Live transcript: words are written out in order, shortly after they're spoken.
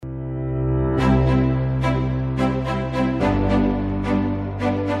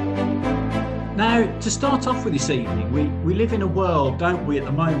Now, to start off with this evening, we live in a world, don't we, at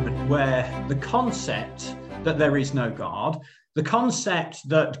the moment, where the concept that there is no God, the concept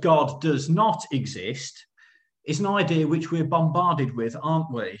that God does not exist, is an idea which we're bombarded with,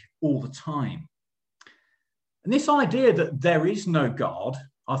 aren't we, all the time. And this idea that there is no God,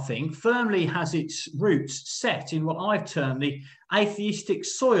 I think, firmly has its roots set in what I've termed the atheistic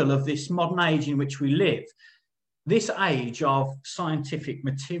soil of this modern age in which we live, this age of scientific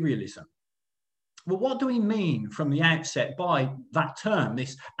materialism. Well, what do we mean from the outset by that term,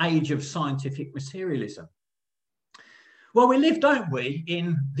 this age of scientific materialism? Well, we live, don't we,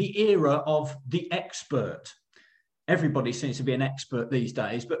 in the era of the expert. Everybody seems to be an expert these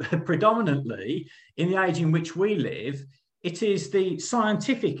days, but predominantly in the age in which we live, it is the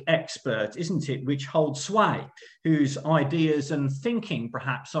scientific expert, isn't it, which holds sway, whose ideas and thinking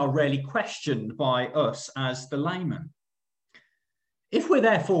perhaps are rarely questioned by us as the layman. If we're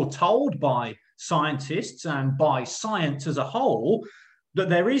therefore told by scientists and by science as a whole that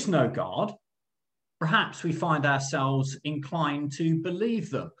there is no God, perhaps we find ourselves inclined to believe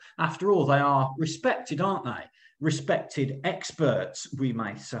them. After all, they are respected, aren't they? Respected experts, we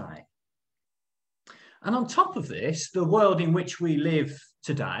may say. And on top of this, the world in which we live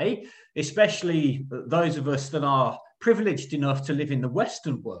today, especially those of us that are privileged enough to live in the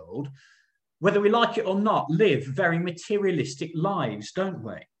Western world, whether we like it or not, live very materialistic lives, don't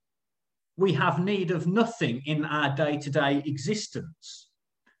we? We have need of nothing in our day-to-day existence.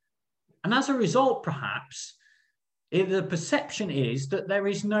 And as a result, perhaps, the perception is that there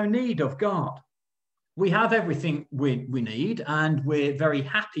is no need of God. We have everything we need, and we're very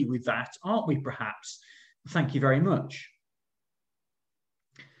happy with that, aren't we, perhaps? Thank you very much.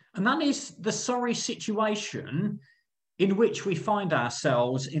 And that is the sorry situation in which we find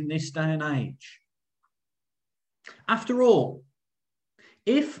ourselves in this day and age. After all,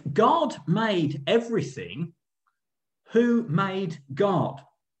 if God made everything, who made God?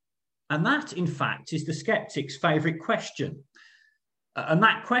 And that, in fact, is the skeptic's favourite question. And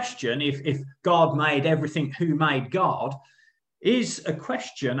that question, if God made everything, who made God, is a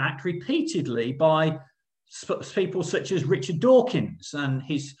question asked repeatedly by people such as Richard Dawkins and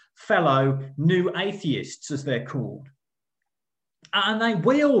his fellow new atheists, as they're called. And they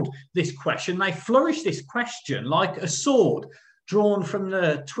wield this question, they flourish this question like a sword drawn from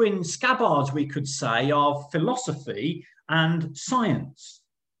the twin scabbards, we could say, of philosophy and science.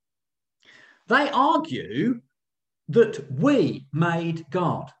 They argue that we made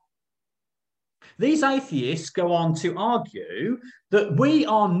God. These atheists go on to argue that we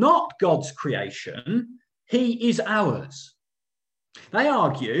are not God's creation, he is ours. They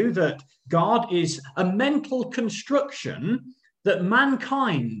argue that God is a mental construction that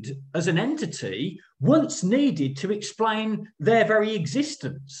mankind as an entity once needed to explain their very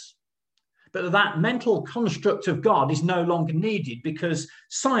existence. But that mental construct of God is no longer needed because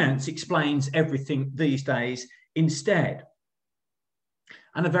science explains everything these days instead.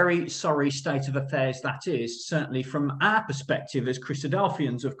 And a very sorry state of affairs that is, certainly from our perspective as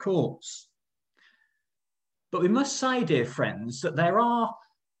Christadelphians, of course. But we must say, dear friends, that there are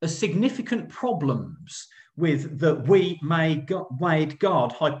significant problems with the we made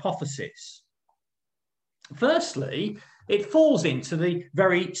God hypothesis. Firstly, it falls into the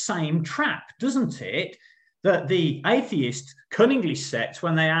very same trap, doesn't it, that the atheist cunningly sets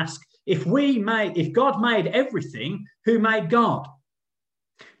when they ask, if God made everything, who made God?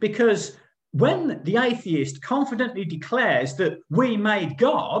 Because when the atheist confidently declares that we made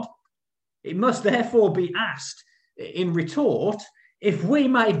God, it must therefore be asked in retort, if we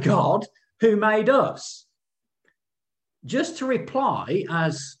made God, who made us? Just to reply,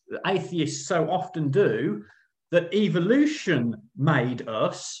 as atheists so often do, that evolution made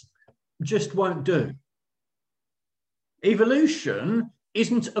us just won't do. Evolution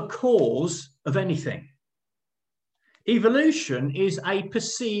isn't a cause of anything. Evolution is a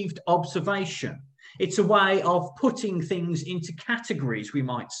perceived observation. It's a way of putting things into categories, we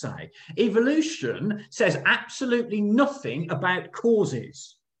might say. Evolution says absolutely nothing about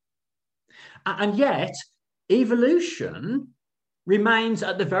causes. And yet, evolution remains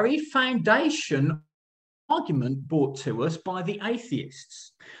at the very foundation argument brought to us by the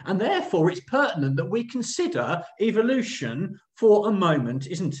atheists. And therefore, it's pertinent that we consider evolution for a moment,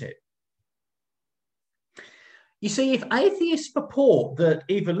 isn't it? You see, if atheists purport that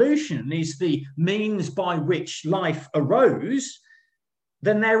evolution is the means by which life arose,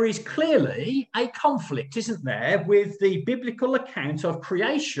 then there is clearly a conflict, isn't there, with the biblical account of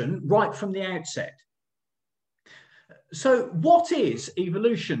creation right from the outset. So what is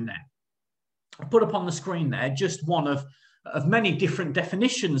evolution then? I put up on the screen there just one of of many different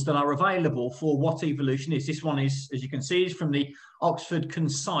definitions that are available for what evolution is. This one is, as you can see, is from the Oxford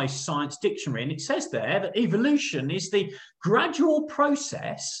Concise Science Dictionary, and it says there that evolution is the gradual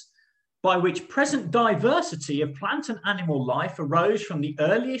process by which present diversity of plant and animal life arose from the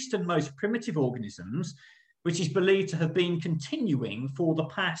earliest and most primitive organisms, which is believed to have been continuing for the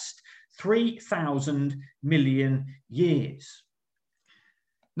past 3,000 million years.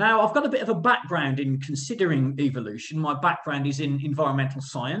 Now, I've got a bit of a background in considering evolution. My background is in environmental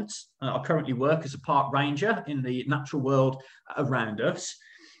science. I currently work as a park ranger in the natural world around us.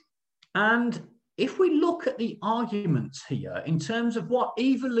 And if we look at the arguments here in terms of what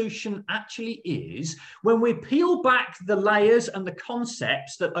evolution actually is, when we peel back the layers and the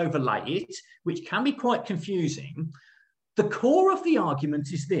concepts that overlay it, which can be quite confusing, the core of the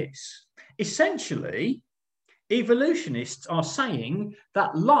argument is this. Essentially, evolutionists are saying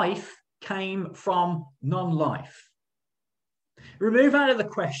that life came from non-life. Remove out of the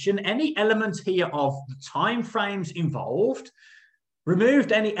question any element here of the time frames involved.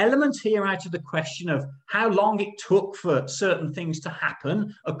 Removed any element here out of the question of how long it took for certain things to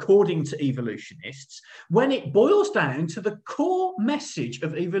happen, according to evolutionists. When it boils down to the core message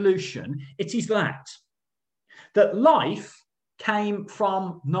of evolution, it is that life came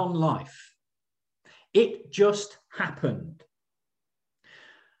from non-life. It just happened.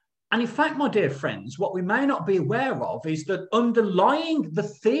 And in fact, my dear friends, what we may not be aware of is that underlying the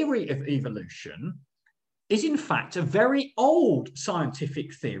theory of evolution is in fact a very old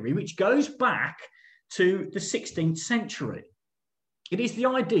scientific theory which goes back to the 16th century. It is the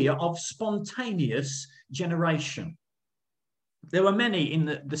idea of spontaneous generation. There were many in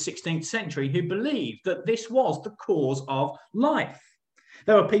the 16th century who believed that this was the cause of life.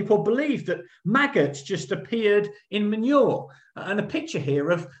 There were people who believed that maggots just appeared in manure. And a picture here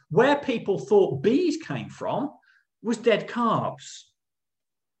of where people thought bees came from was dead calves.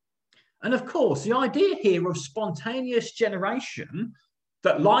 And of course, the idea here of spontaneous generation,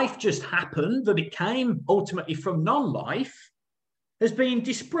 that life just happened, that it came ultimately from non-life, has been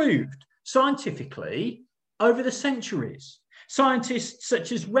disproved scientifically over the centuries. Scientists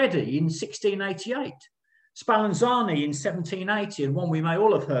such as Reddy in 1688, Spallanzani in 1780, and one we may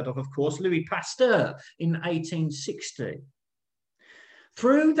all have heard of course, Louis Pasteur in 1860.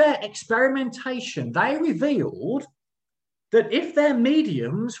 Through their experimentation, they revealed that if their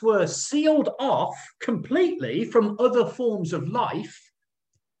mediums were sealed off completely from other forms of life,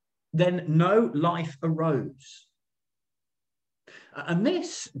 then no life arose. And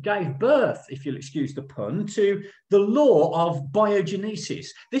this gave birth, if you'll excuse the pun, to the law of biogenesis.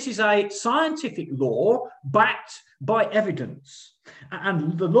 This is a scientific law backed by evidence.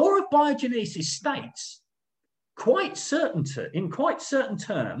 And the law of biogenesis states in quite certain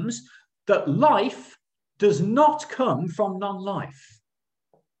terms that life does not come from non-life.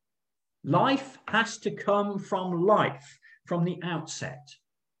 Life has to come from life from the outset.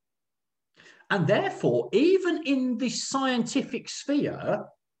 And therefore, even in the scientific sphere,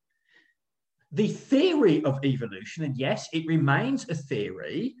 the theory of evolution, and yes, it remains a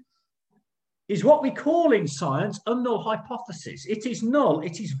theory, is what we call in science a null hypothesis. It is null,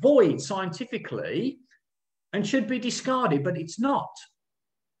 it is void scientifically, and should be discarded, but it's not.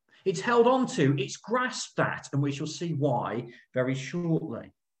 It's held on to, it's grasped at, and we shall see why very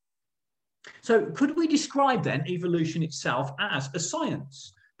shortly. So could we describe then evolution itself as a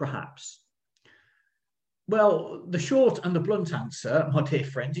science, perhaps? Well, the short and the blunt answer, my dear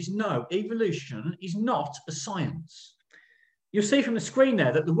friends, is no. Evolution is not a science. You'll see from the screen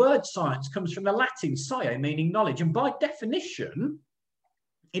there that the word science comes from the Latin sciere, meaning knowledge. And by definition,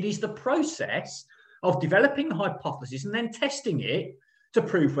 it is the process of developing a hypothesis and then testing it to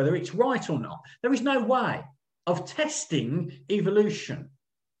prove whether it's right or not. There is no way of testing evolution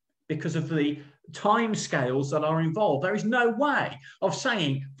because of the time scales that are involved. There is no way of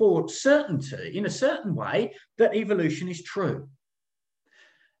saying for certainty, in a certain way, that evolution is true.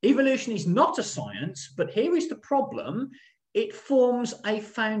 Evolution is not a science, but here is the problem. It forms a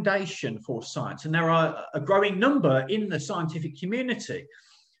foundation for science. And there are a growing number in the scientific community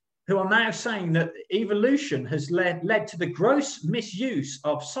who are now saying that evolution has led to the gross misuse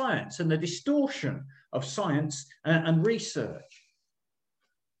of science and the distortion of science and research.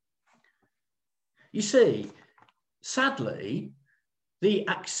 You see, sadly, the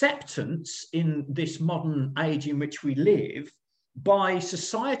acceptance in this modern age in which we live by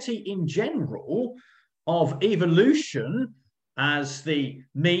society in general of evolution as the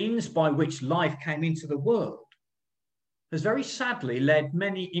means by which life came into the world has very sadly led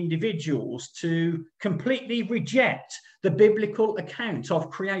many individuals to completely reject the biblical account of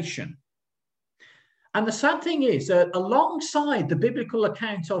creation. And the sad thing is that alongside the biblical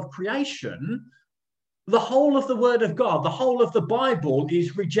account of creation, the whole of the Word of God, the whole of the Bible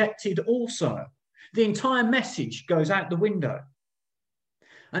is rejected also. The entire message goes out the window.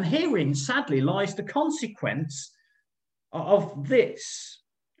 And herein, sadly, lies the consequence of this: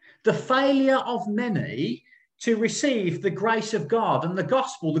 the failure of many to receive the grace of God and the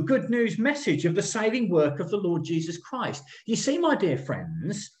gospel, the good news message of the saving work of the Lord Jesus Christ. You see, my dear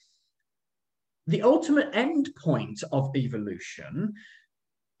friends, the ultimate end point of evolution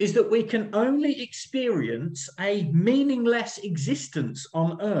is that we can only experience a meaningless existence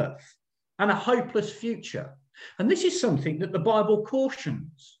on earth and a hopeless future. And this is something that the Bible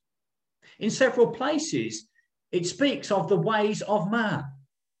cautions. In several places, it speaks of the ways of man.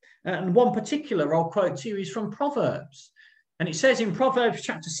 And one particular I'll quote to you is from Proverbs. And it says in Proverbs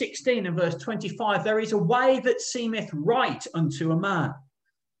chapter 16 and verse 25, there is a way that seemeth right unto a man,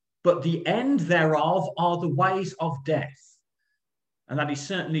 but the end thereof are the ways of death. And that is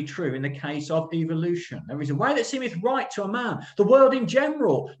certainly true in the case of evolution. There is a way that seemeth right to a man. The world in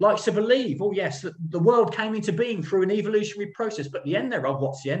general likes to believe, oh yes, that the world came into being through an evolutionary process, but the end thereof,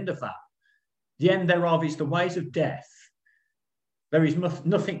 what's the end of that? The end thereof is the ways of death. There is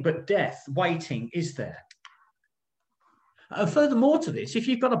nothing but death waiting, is there? Furthermore to this, if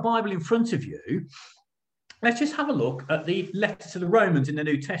you've got a Bible in front of you, let's just have a look at the letter to the Romans in the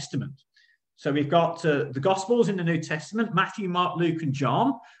New Testament. So we've got the Gospels in the New Testament, Matthew, Mark, Luke, and John,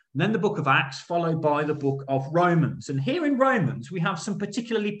 and then the book of Acts, followed by the book of Romans. And here in Romans, we have some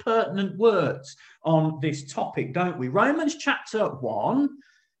particularly pertinent words on this topic, don't we? Romans chapter 1,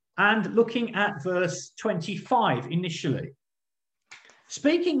 and looking at verse 25 initially.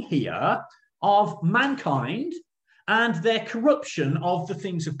 Speaking here of mankind and their corruption of the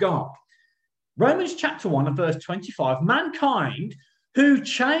things of God. Romans chapter 1 and verse 25, mankind who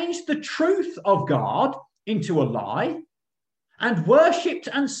changed the truth of God into a lie and worshipped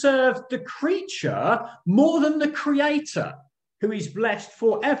and served the creature more than the Creator, who is blessed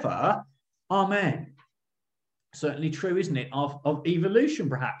forever. Amen. Certainly true, isn't it, of evolution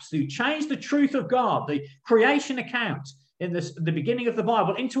perhaps, who changed the truth of God, the creation account in the beginning of the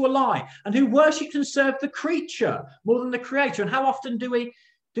Bible, into a lie, and who worshipped and served the creature more than the Creator. And how often do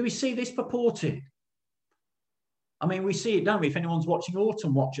we see this purported? I mean, we see it, don't we, if anyone's watching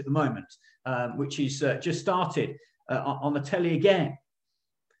Autumn Watch at the moment, which is just started on the telly again.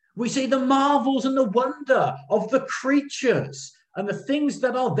 We see the marvels and the wonder of the creatures and the things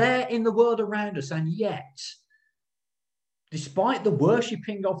that are there in the world around us. And yet, despite the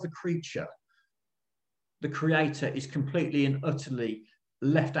worshipping of the creature, the Creator is completely and utterly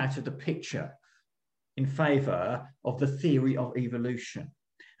left out of the picture in favour of the theory of evolution.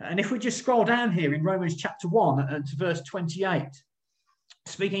 And if we just scroll down here in Romans chapter 1 and to verse 28,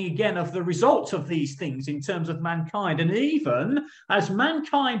 speaking again of the results of these things in terms of mankind, and even as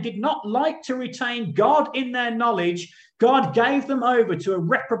mankind did not like to retain God in their knowledge, God gave them over to a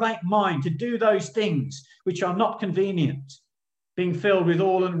reprobate mind to do those things which are not convenient, being filled with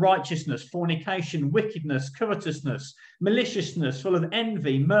all unrighteousness, fornication, wickedness, covetousness, maliciousness, full of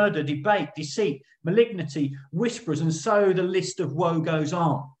envy, murder, debate, deceit, malignity, whisperers, and so the list of woe goes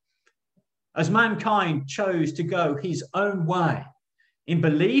on. As mankind chose to go his own way in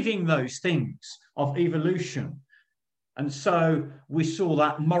believing those things of evolution, and so we saw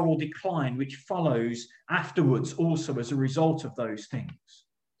that moral decline which follows afterwards also as a result of those things.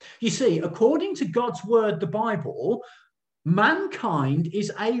 You see, according to God's word, the Bible, mankind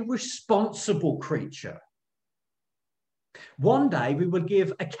is a responsible creature. One day we will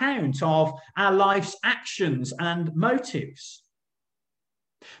give account of our life's actions and motives.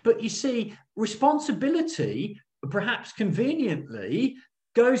 But you see, responsibility, perhaps conveniently,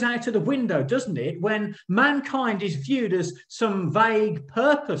 goes out of the window, doesn't it, when mankind is viewed as some vague,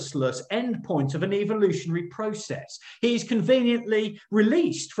 purposeless endpoint of an evolutionary process. He is conveniently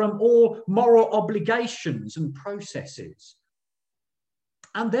released from all moral obligations and processes.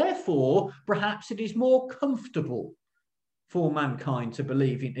 And therefore, perhaps it is more comfortable for mankind to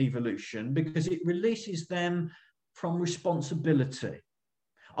believe in evolution because it releases them from responsibility.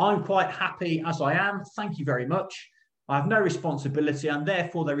 I'm quite happy as I am. Thank you very much. I have no responsibility, and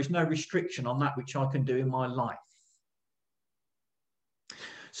therefore there is no restriction on that which I can do in my life.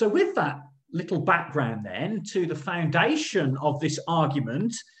 So with that little background then to the foundation of this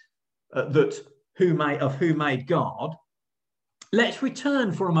argument that who made God, let's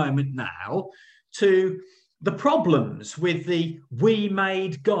return for a moment now to the problems with the we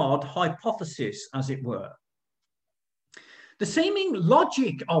made God hypothesis, as it were. The seeming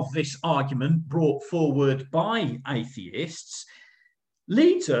logic of this argument brought forward by atheists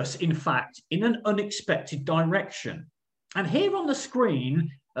leads us, in fact, in an unexpected direction. And here on the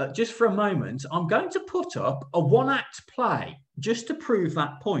screen, just for a moment, I'm going to put up a one-act play just to prove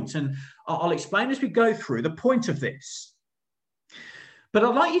that point. And I'll explain as we go through the point of this. But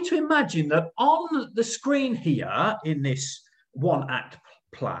I'd like you to imagine that on the screen here in this one-act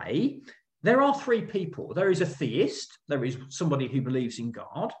play, there are three people. There is a theist, there is somebody who believes in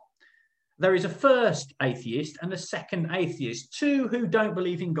God, there is a first atheist and a second atheist, two who don't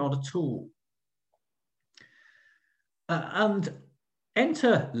believe in God at all. And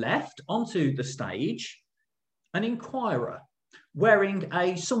enter left onto the stage an inquirer wearing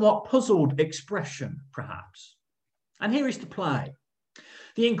a somewhat puzzled expression, perhaps. And here is the play.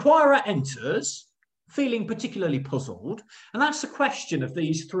 The inquirer enters, feeling particularly puzzled, and asks a question of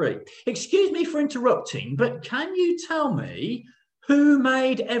these three. Excuse me for interrupting, but can you tell me who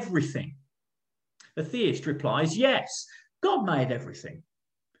made everything? The theist replies, yes, God made everything.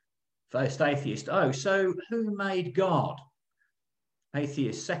 First atheist, oh, so who made God?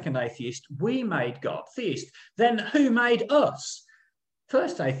 Atheist, second atheist, we made God. Theist, then who made us?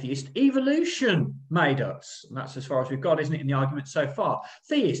 First atheist, evolution made us. And that's as far as we've got, isn't it, in the argument so far?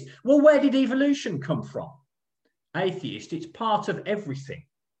 Theist, well, where did evolution come from? Atheist, it's part of everything.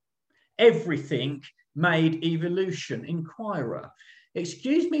 Everything made evolution. Inquirer,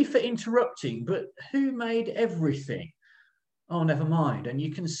 excuse me for interrupting, but who made everything? Oh, never mind. And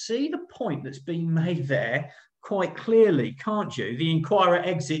you can see the point that's being made there quite clearly, can't you? The inquirer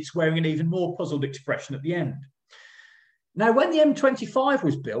exits wearing an even more puzzled expression at the end. Now, when the M25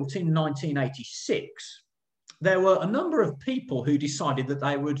 was built in 1986, there were a number of people who decided that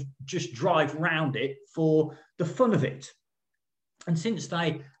they would just drive round it for the fun of it. And since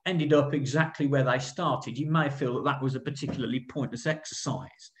they ended up exactly where they started, you may feel that that was a particularly pointless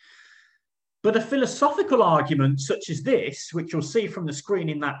exercise. But a philosophical argument such as this, which you'll see from the screen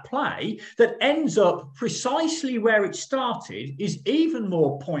in that play, that ends up precisely where it started, is even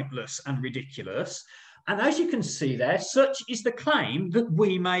more pointless and ridiculous. And as you can see there, such is the claim that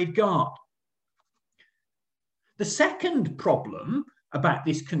we made God. The second problem about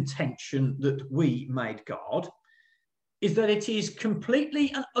this contention that we made God is that it is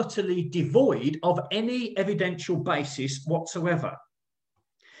completely and utterly devoid of any evidential basis whatsoever.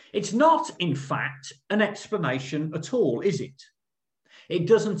 It's not, in fact, an explanation at all, is it? It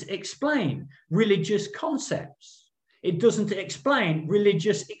doesn't explain religious concepts. It doesn't explain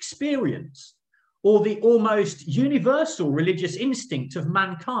religious experience or the almost universal religious instinct of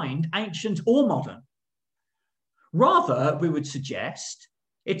mankind, ancient or modern. Rather, we would suggest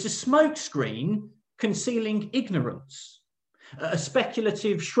it's a smokescreen concealing ignorance, a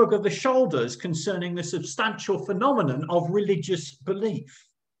speculative shrug of the shoulders concerning the substantial phenomenon of religious belief.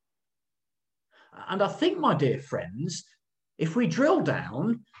 And I think, my dear friends, if we drill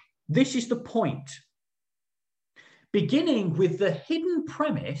down, this is the point. Beginning with the hidden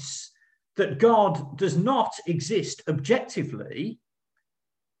premise that God does not exist objectively,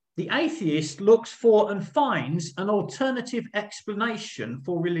 the atheist looks for and finds an alternative explanation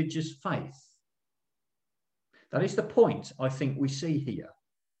for religious faith. That is the point I think we see here.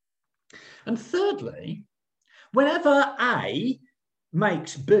 And thirdly, whenever A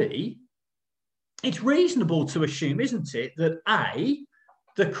makes B, it's reasonable to assume, isn't it, that A,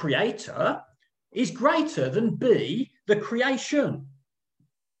 the creator, is greater than B, the creation.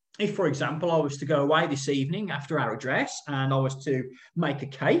 If, for example, I was to go away this evening after our address and I was to make a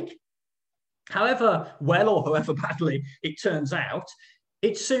cake, however well or however badly it turns out,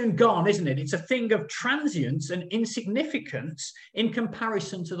 it's soon gone, isn't it? It's a thing of transience and insignificance in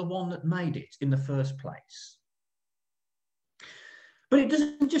comparison to the one that made it in the first place. But it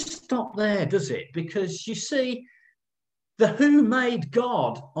doesn't just stop there, does it? Because you see, the who made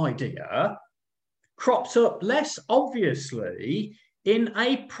God idea crops up less obviously in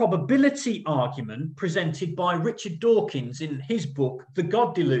a probability argument presented by Richard Dawkins in his book, The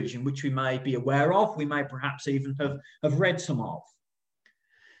God Delusion, which we may be aware of, we may perhaps even have read some of.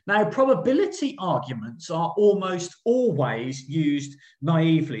 Now, probability arguments are almost always used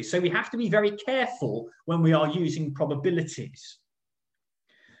naively, so we have to be very careful when we are using probabilities.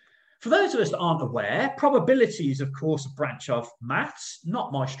 For those of us that aren't aware, probability is, of course, a branch of maths,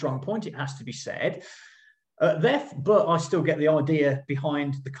 not my strong point, it has to be said. But I still get the idea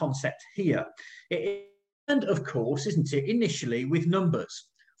behind the concept here. And of course, isn't it, initially with numbers.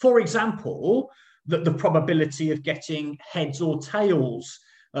 For example, the probability of getting heads or tails,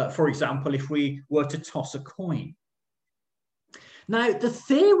 for example, if we were to toss a coin. Now, the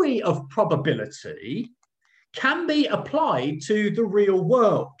theory of probability can be applied to the real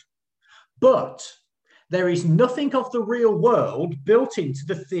world, but There is nothing of the real world built into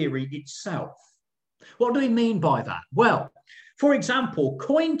the theory itself. What do we mean by that? Well, for example,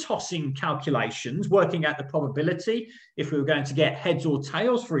 coin tossing calculations, working out the probability, if we were going to get heads or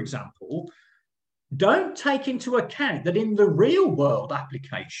tails, for example, don't take into account that in the real world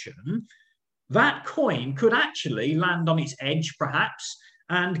application, that coin could actually land on its edge, perhaps,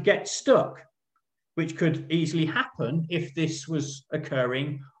 and get stuck, which could easily happen if this was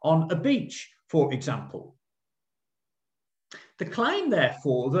occurring on a beach, for example. The claim,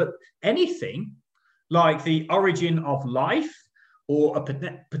 therefore, that anything like the origin of life or a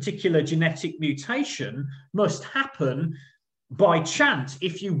particular genetic mutation must happen by chance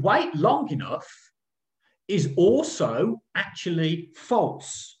if you wait long enough is also actually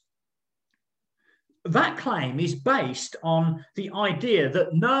false. That claim is based on the idea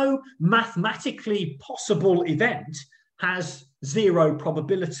that no mathematically possible event has zero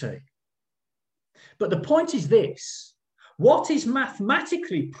probability. But the point is this: what is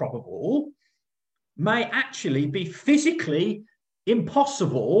mathematically probable may actually be physically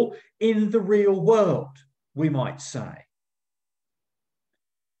impossible in the real world, we might say.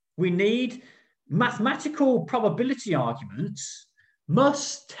 We need mathematical probability arguments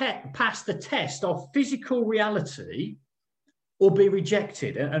must pass the test of physical reality or be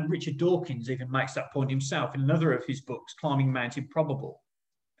rejected. And Richard Dawkins even makes that point himself in another of his books, Climbing Mount Improbable.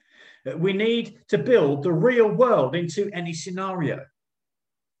 We need to build the real world into any scenario.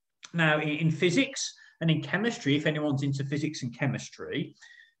 Now, in physics and in chemistry, if anyone's into physics and chemistry,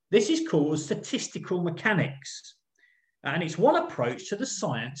 this is called statistical mechanics. And it's one approach to the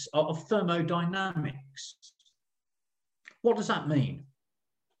science of thermodynamics. What does that mean?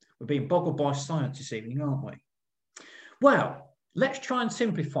 We're being boggled by science this evening, aren't we? Well, let's try and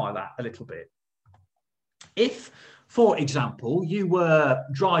simplify that a little bit. If, for example, you were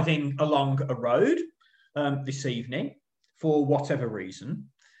driving along a road this evening for whatever reason,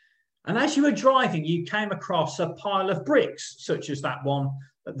 and as you were driving, you came across a pile of bricks, such as that one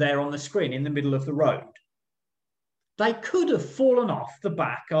there on the screen in the middle of the road. They could have fallen off the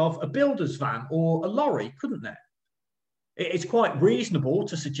back of a builder's van or a lorry, couldn't they? It's quite reasonable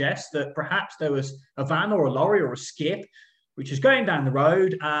to suggest that perhaps there was a van or a lorry or a skip which was going down the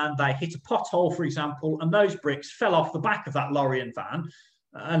road and they hit a pothole, for example, and those bricks fell off the back of that lorry and van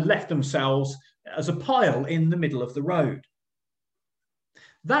and left themselves as a pile in the middle of the road.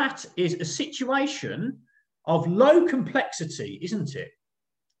 That is a situation of low complexity, isn't it?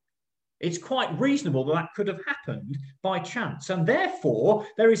 It's quite reasonable that that could have happened by chance, and therefore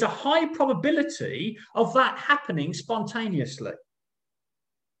there is a high probability of that happening spontaneously.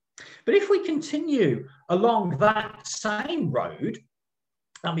 But if we continue along that same road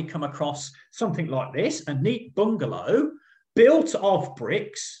and we come across something like this, a neat bungalow built of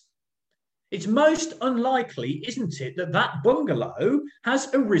bricks, it's most unlikely, isn't it, that that bungalow has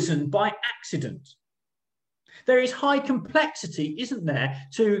arisen by accident. There is high complexity, isn't there,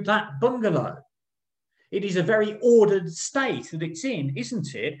 to that bungalow. It is a very ordered state that it's in,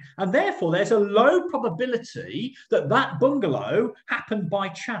 isn't it? And therefore, there's a low probability that that bungalow happened by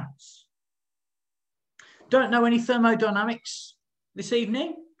chance. Don't know any thermodynamics this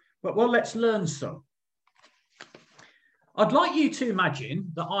evening? Well, let's learn some. I'd like you to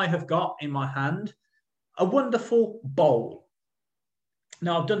imagine that I have got in my hand a wonderful bowl.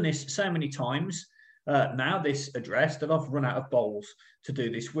 Now, I've done this so many times now, this address, that I've run out of bowls to do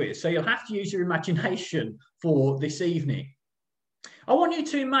this with. So you'll have to use your imagination for this evening. I want you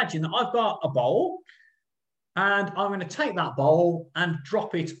to imagine that I've got a bowl and I'm going to take that bowl and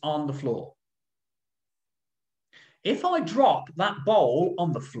drop it on the floor. If I drop that bowl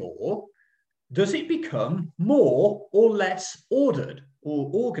on the floor, does it become more or less ordered or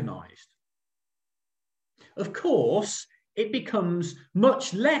organized? Of course, it becomes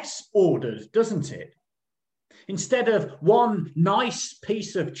much less ordered, doesn't it? Instead of one nice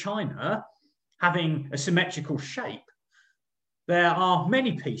piece of china having a symmetrical shape, there are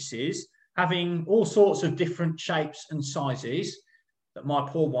many pieces having all sorts of different shapes and sizes that my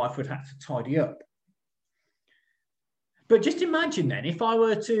poor wife would have to tidy up. But just imagine then, if I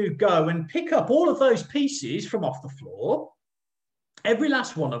were to go and pick up all of those pieces from off the floor, every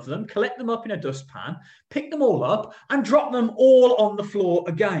last one of them, collect them up in a dustpan, pick them all up and drop them all on the floor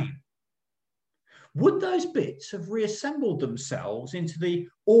again. Would those bits have reassembled themselves into the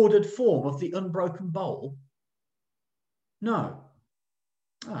ordered form of the unbroken bowl? No.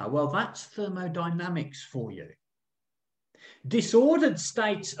 Well, that's thermodynamics for you. Disordered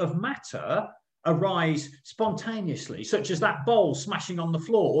states of matter arise spontaneously, such as that bowl smashing on the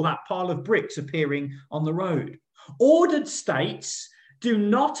floor or that pile of bricks appearing on the road. Ordered states do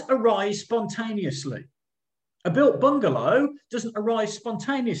not arise spontaneously. A built bungalow doesn't arise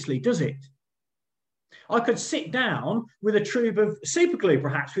spontaneously, does it? I could sit down with a tube of superglue,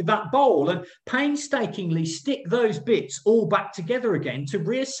 perhaps, with that bowl and painstakingly stick those bits all back together again to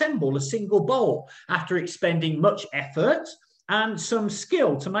reassemble a single bowl after expending much effort and some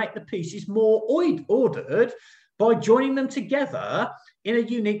skill to make the pieces more ordered by joining them together in a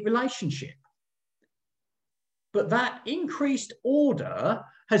unique relationship. But that increased order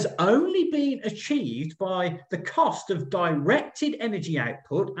has only been achieved by the cost of directed energy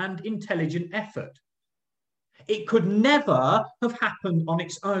output and intelligent effort. It could never have happened on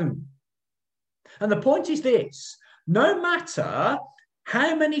its own. And the point is this: no matter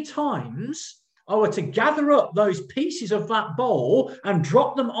how many times I were to gather up those pieces of that bowl and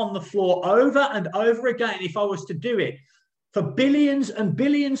drop them on the floor over and over again, if I was to do it for billions and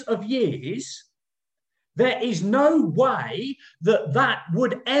billions of years, there is no way that that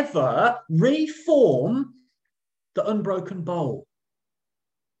would ever reform the unbroken bowl.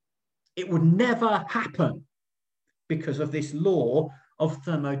 It would never happen because of this law of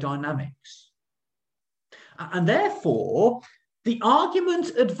thermodynamics. And therefore, the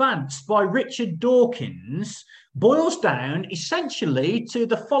argument advanced by Richard Dawkins boils down essentially to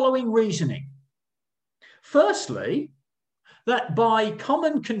the following reasoning. Firstly, that by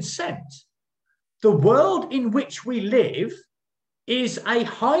common consent, the world in which we live is a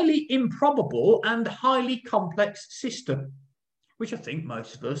highly improbable and highly complex system, which I think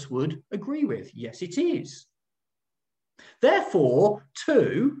most of us would agree with. Yes, it is. Therefore,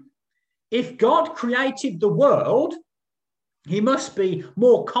 two, if God created the world, he must be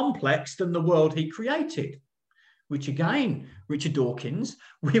more complex than the world he created, which again, Richard Dawkins,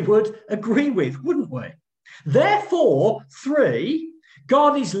 we would agree with, wouldn't we? Therefore, three,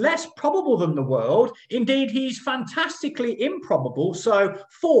 God is less probable than the world. Indeed, he's fantastically improbable. So,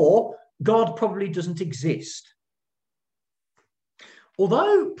 four, God probably doesn't exist.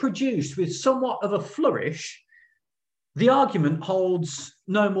 Although produced with somewhat of a flourish, the argument holds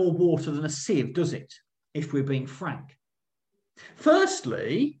no more water than a sieve, does it, if we're being frank?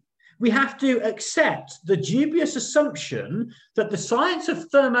 Firstly, we have to accept the dubious assumption that the science of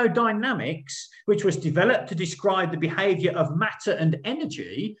thermodynamics, which was developed to describe the behavior of matter and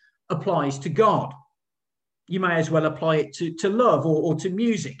energy, applies to God. You may as well apply it to love or to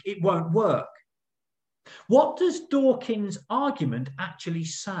music. It won't work. What does Dawkins' argument actually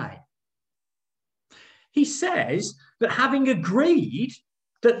say? He says that having agreed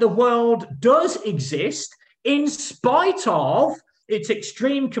that the world does exist in spite of its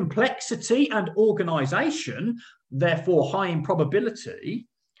extreme complexity and organization, therefore high improbability,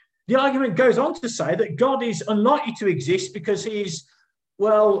 the argument goes on to say that God is unlikely to exist because he is,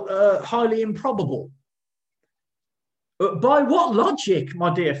 highly improbable. But by what logic,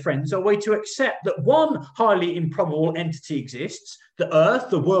 my dear friends, are we to accept that one highly improbable entity exists, the earth,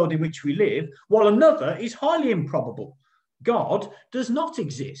 the world in which we live, while another is highly improbable? God does not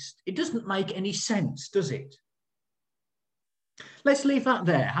exist. It doesn't make any sense, does it? Let's leave that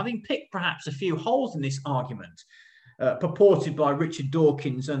there. Having picked perhaps a few holes in this argument purported by Richard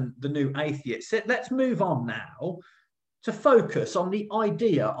Dawkins and the New Atheists, let's move on now to focus on the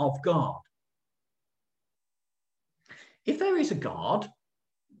idea of God. If there is a God,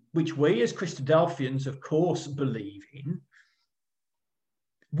 which we as Christadelphians, of course, believe in,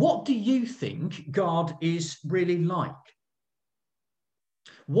 what do you think God is really like?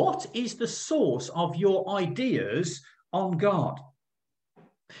 What is the source of your ideas on God?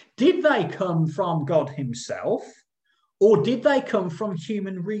 Did they come from God himself, or did they come from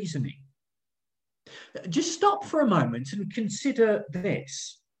human reasoning? Just stop for a moment and consider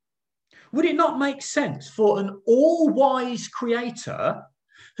this. Would it not make sense for an all-wise creator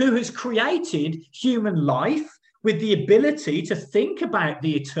who has created human life with the ability to think about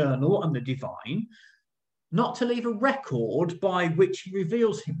the eternal and the divine, not to leave a record by which he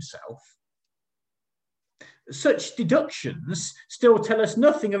reveals himself? Such deductions still tell us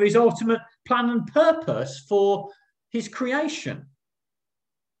nothing of his ultimate plan and purpose for his creation.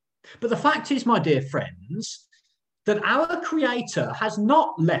 But the fact is, my dear friends, that our Creator has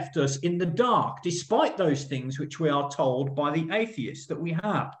not left us in the dark, despite those things which we are told by the atheists that we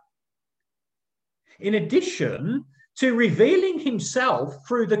have. In addition to revealing himself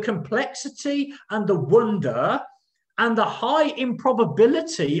through the complexity and the wonder and the high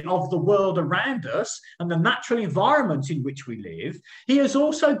improbability of the world around us and the natural environment in which we live, he has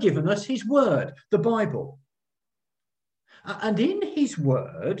also given us his word, the Bible. And in his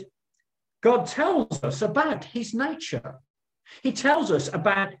word, God tells us about his nature. He tells us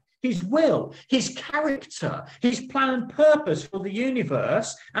about his will, his character, his plan and purpose for the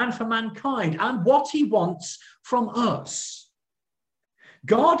universe and for mankind, and what he wants from us.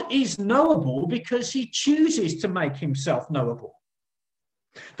 God is knowable because he chooses to make himself knowable.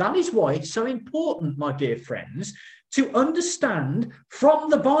 That is why it's so important, my dear friends, to understand from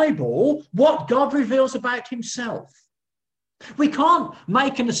the Bible what God reveals about himself. We can't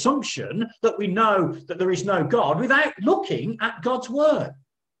make an assumption that we know that there is no God without looking at God's word.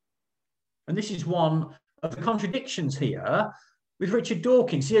 And this is one of the contradictions here with Richard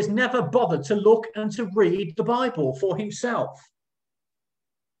Dawkins. He has never bothered to look and to read the Bible for himself.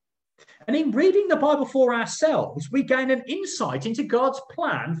 And in reading the Bible for ourselves, we gain an insight into God's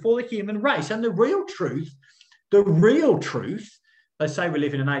plan for the human race. And the real truth, they say we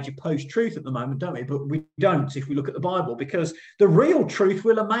live in an age of post-truth at the moment, don't we? But we don't if we look at the Bible, because the real truth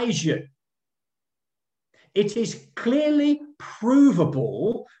will amaze you. It is clearly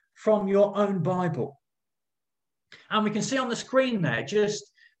provable from your own Bible. And we can see on the screen there just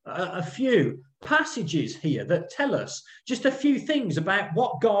a few passages here that tell us just a few things about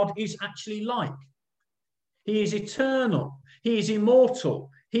what God is actually like. He is eternal. He is immortal.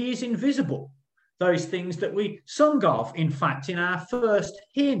 He is invisible. Those things that we sung of, in fact, in our first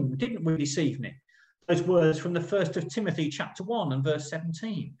hymn, didn't we, this evening? Those words from the 1st of Timothy chapter 1 and verse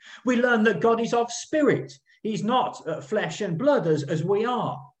 17. We learn that God is of spirit. He's not flesh and blood as we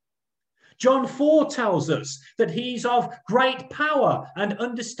are. John 4 tells us that he's of great power and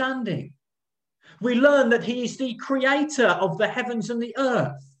understanding. We learn that he is the creator of the heavens and the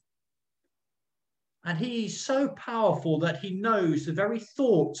earth. And he is so powerful that he knows the very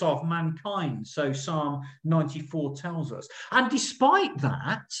thoughts of mankind, so Psalm 94 tells us. And despite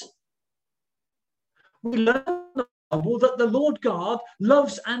that, we learn in the Bible that the Lord God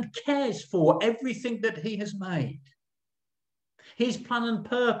loves and cares for everything that he has made. His plan and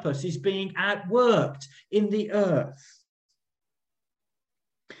purpose is being outworked in the earth.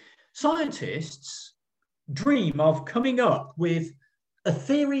 Scientists dream of coming up with a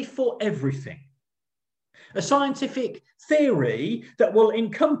theory for everything. A scientific theory that will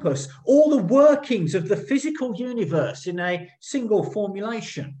encompass all the workings of the physical universe in a single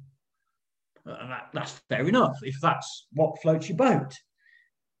formulation. That's fair enough, if that's what floats your boat.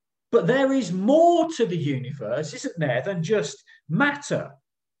 But there is more to the universe, isn't there, than just matter,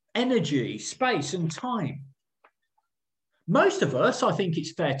 energy, space, and time. Most of us, I think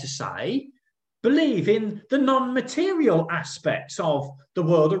it's fair to say, believe in the non-material aspects of the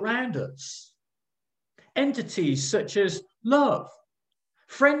world around us. Entities such as love,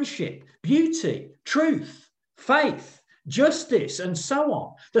 friendship, beauty, truth, faith, justice, and so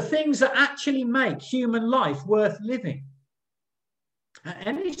on. The things that actually make human life worth living.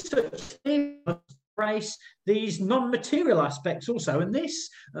 Any such thing must embrace these non-material aspects also. And this,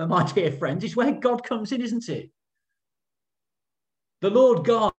 my dear friends, is where God comes in, isn't it? The Lord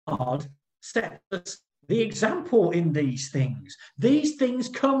God set us the example in these things. These things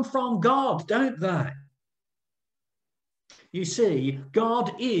come from God, don't they? You see,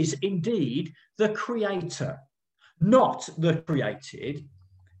 God is indeed the creator, not the created,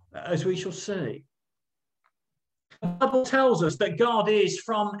 as we shall see. The Bible tells us that God is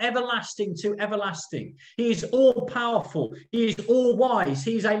from everlasting to everlasting. He is all-powerful. He is all-wise.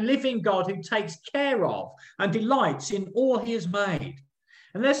 He is a living God who takes care of and delights in all he has made.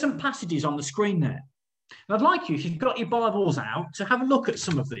 And there's some passages on the screen there. And I'd like you, if you've got your Bibles out, to have a look at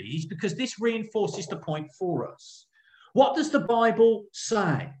some of these, because this reinforces the point for us. What does the Bible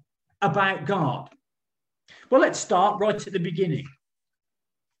say about God? Well, let's start right at the beginning.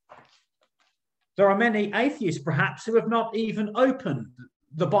 There are many atheists, perhaps, who have not even opened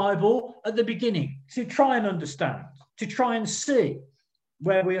the Bible at the beginning to try and understand, to try and see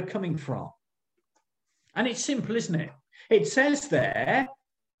where we are coming from. And it's simple, isn't it? It says there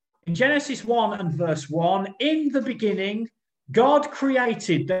in Genesis 1 and verse 1, in the beginning, God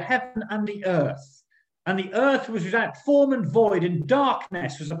created the heaven and the earth. And the earth was without form and void, and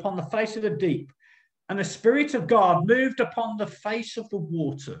darkness was upon the face of the deep. And the Spirit of God moved upon the face of the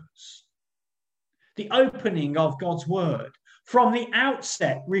waters. The opening of God's word from the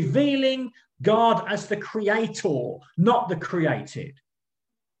outset, revealing God as the creator, not the created.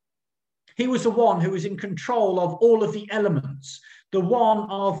 He was the one who was in control of all of the elements, the one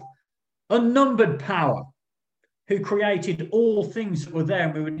of unnumbered power, who created all things that were there.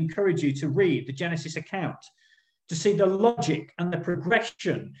 And we would encourage you to read the Genesis account to see the logic and the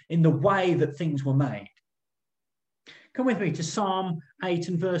progression in the way that things were made. Come with me to Psalm 8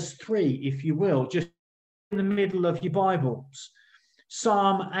 and verse 3, if you will, just in the middle of your Bibles.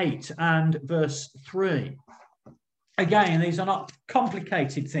 Psalm 8 and verse 3. Again, these are not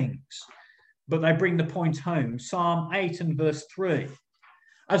complicated things, but they bring the point home. Psalm 8 and verse 3.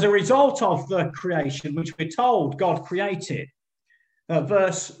 As a result of the creation, which we're told God created,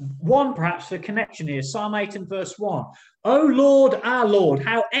 verse 1, perhaps the connection here, Psalm 8 and verse 1. O Lord, our Lord,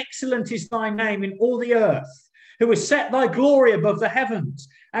 how excellent is thy name in all the earth, who has set thy glory above the heavens.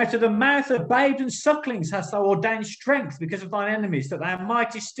 Out of the mouth of babes and sucklings hast thou ordained strength because of thine enemies, that thou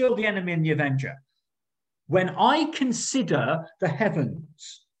mightest still the enemy and the avenger. When I consider the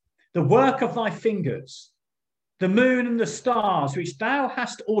heavens, the work of thy fingers, the moon and the stars which thou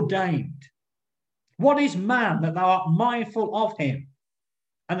hast ordained, what is man that thou art mindful of him,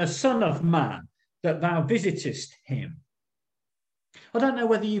 and the son of man that thou visitest him? I don't know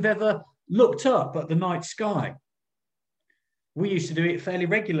whether you've ever looked up at the night sky. We used to do it fairly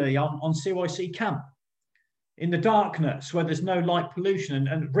regularly on CYC camp, in the darkness where there's no light pollution.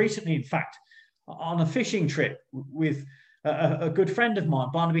 And recently, in fact, on a fishing trip with a good friend of mine,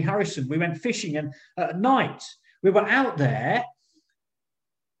 Barnaby Harrison, we went fishing, and at night we were out there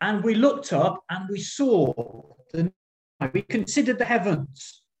and we looked up and we saw we considered the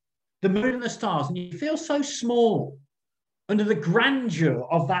heavens, the moon and the stars, and you feel so small under the grandeur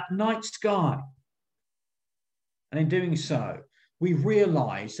of that night sky. And in doing so, we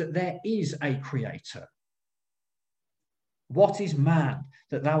realize that there is a creator. What is man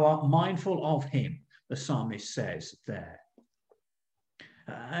that thou art mindful of him, the psalmist says there.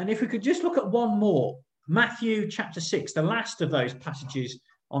 And if we could just look at one more, Matthew chapter 6, the last of those passages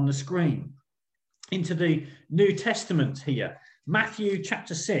on the screen, into the New Testament here. Matthew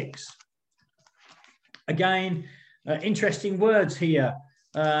chapter 6. Again, interesting words here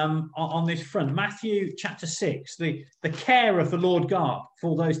on this front. Matthew chapter 6, the care of the Lord God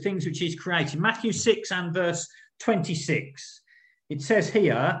for those things which he's created. Matthew 6 and verse 26. It says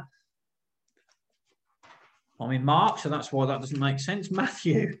here, I'm in Mark, so that's why that doesn't make sense.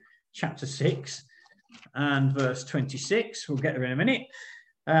 Matthew chapter 6 and verse 26. We'll get there in a minute.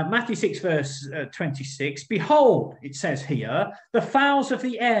 Matthew 6 verse 26. Behold, it says here, the fowls of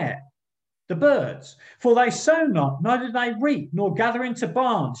the air, the birds, for they sow not, neither do they reap, nor gather into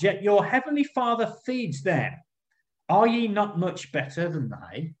barns, yet your heavenly Father feeds them. Are ye not much better than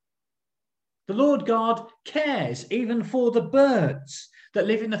they? The Lord God cares even for the birds that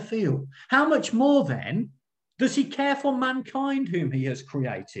live in the field. How much more then does he care for mankind whom he has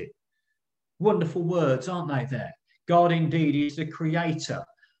created? Wonderful words, aren't they there? God indeed is the creator,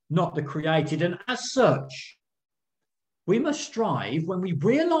 not the created. And as such, we must strive, when we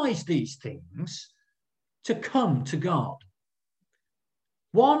realize these things, to come to God.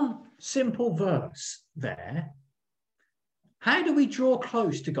 One simple verse there. How do we draw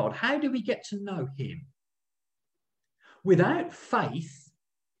close to God? How do we get to know him? Without faith,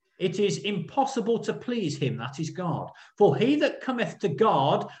 it is impossible to please him, that is God. For he that cometh to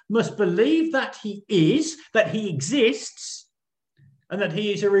God must believe that he is, that he exists, and that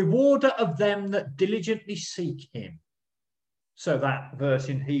he is a rewarder of them that diligently seek him. So that verse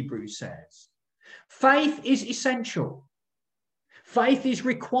in Hebrews says. Faith is essential. Faith is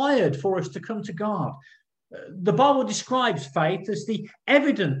required for us to come to God. The Bible describes faith as the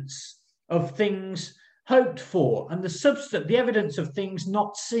evidence of things hoped for and the substance, the evidence of things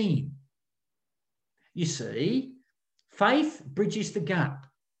not seen. You see, faith bridges the gap.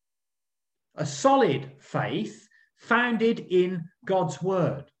 A solid faith founded in God's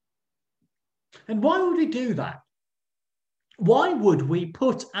word. And why would we do that? Why would we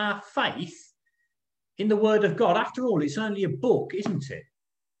put our faith in the word of God? After all, it's only a book, isn't it?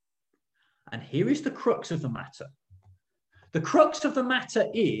 And here is the crux of the matter. The crux of the matter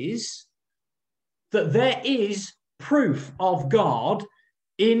is that there is proof of God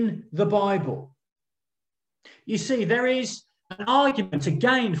in the Bible. You see, there is an argument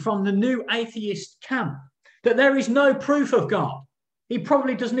again from the new atheist camp that there is no proof of God. He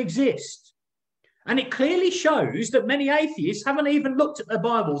probably doesn't exist. And it clearly shows that many atheists haven't even looked at their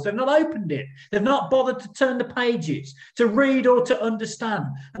Bibles. They've not opened it. They've not bothered to turn the pages, to read or to understand.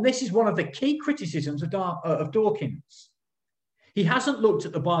 And this is one of the key criticisms of Dawkins. He hasn't looked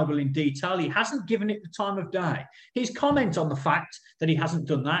at the Bible in detail. He hasn't given it the time of day. His comment on the fact that he hasn't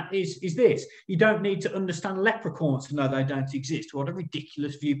done that is this. You don't need to understand leprechauns to know they don't exist. What a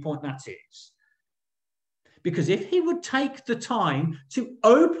ridiculous viewpoint that is. Because if he would take the time to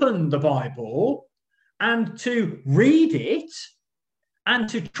open the Bible and to read it and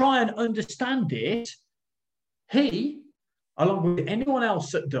to try and understand it, he, along with anyone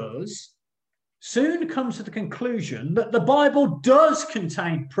else that does, soon comes to the conclusion that the Bible does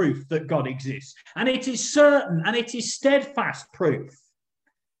contain proof that God exists. And it is certain and it is steadfast proof.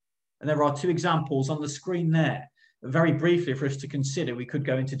 And there are two examples on the screen there. very briefly for us to consider. We could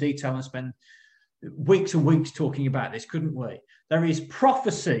go into detail and spend weeks and weeks talking about this, couldn't we? There is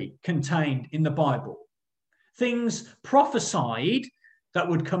prophecy contained in the Bible. Things prophesied that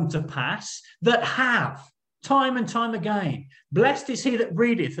would come to pass, that have, time and time again. Blessed is he that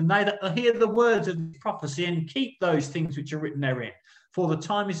readeth, and they that hear the words of prophecy and keep those things which are written therein. For the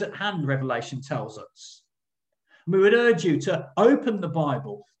time is at hand, Revelation tells us. We would urge you to open the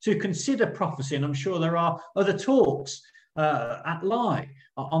Bible, to consider prophecy, and I'm sure there are other talks at Lie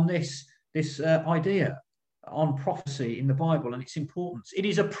on this idea on prophecy in the Bible and its importance. It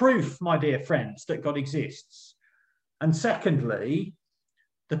is a proof, my dear friends, that God exists. And secondly,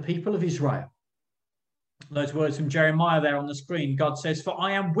 the people of Israel. Those words from Jeremiah there on the screen. God says, "For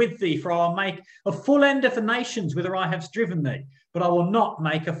I am with thee, for I will make a full end of the nations whither I have driven thee, but I will not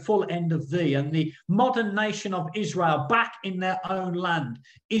make a full end of thee." And the modern nation of Israel back in their own land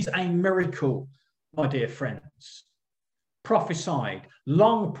is a miracle, my dear friends. Prophesied,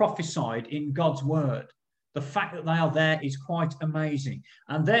 long prophesied in God's word. The fact that they are there is quite amazing.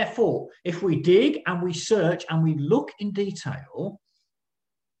 And therefore, if we dig and we search and we look in detail,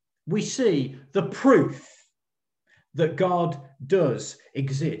 we see the proof that God does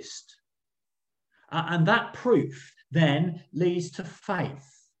exist. And that proof then leads to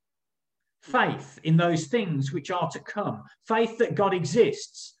faith. Faith in those things which are to come. Faith that God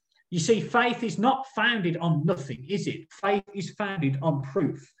exists. You see, faith is not founded on nothing, is it? Faith is founded on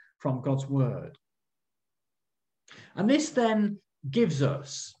proof from God's word. And this then gives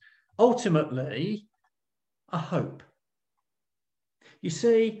us, ultimately, a hope. You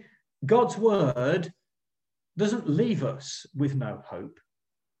see, God's word doesn't leave us with no hope.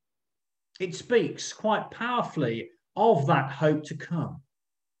 It speaks quite powerfully of that hope to come.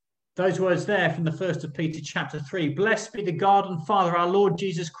 Those words there from the 1st of Peter chapter 3, "Blessed be the God and Father, our Lord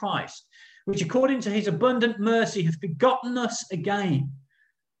Jesus Christ, which according to his abundant mercy hath begotten us again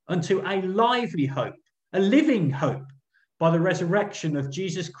unto a lively hope, a living hope, by the resurrection of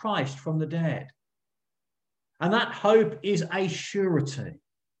Jesus Christ from the dead." And that hope is a surety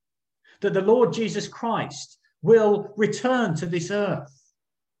that the Lord Jesus Christ will return to this earth.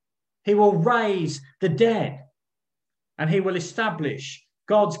 He will raise the dead, and he will establish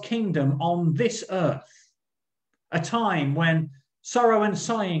God's kingdom on this earth. A time when sorrow and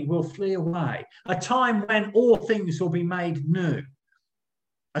sighing will flee away. A time when all things will be made new.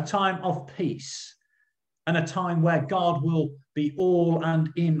 A time of peace. And a time where God will be all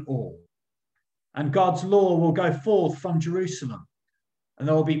and in all. And God's law will go forth from Jerusalem. And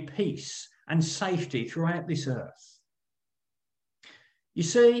there will be peace and safety throughout this earth. You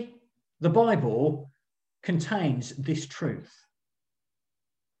see, the Bible contains this truth.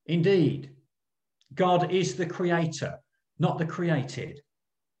 Indeed, God is the creator, not the created.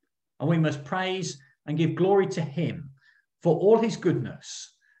 And we must praise and give glory to him for all his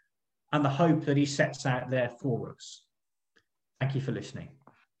goodness and the hope that he sets out there for us. Thank you for listening.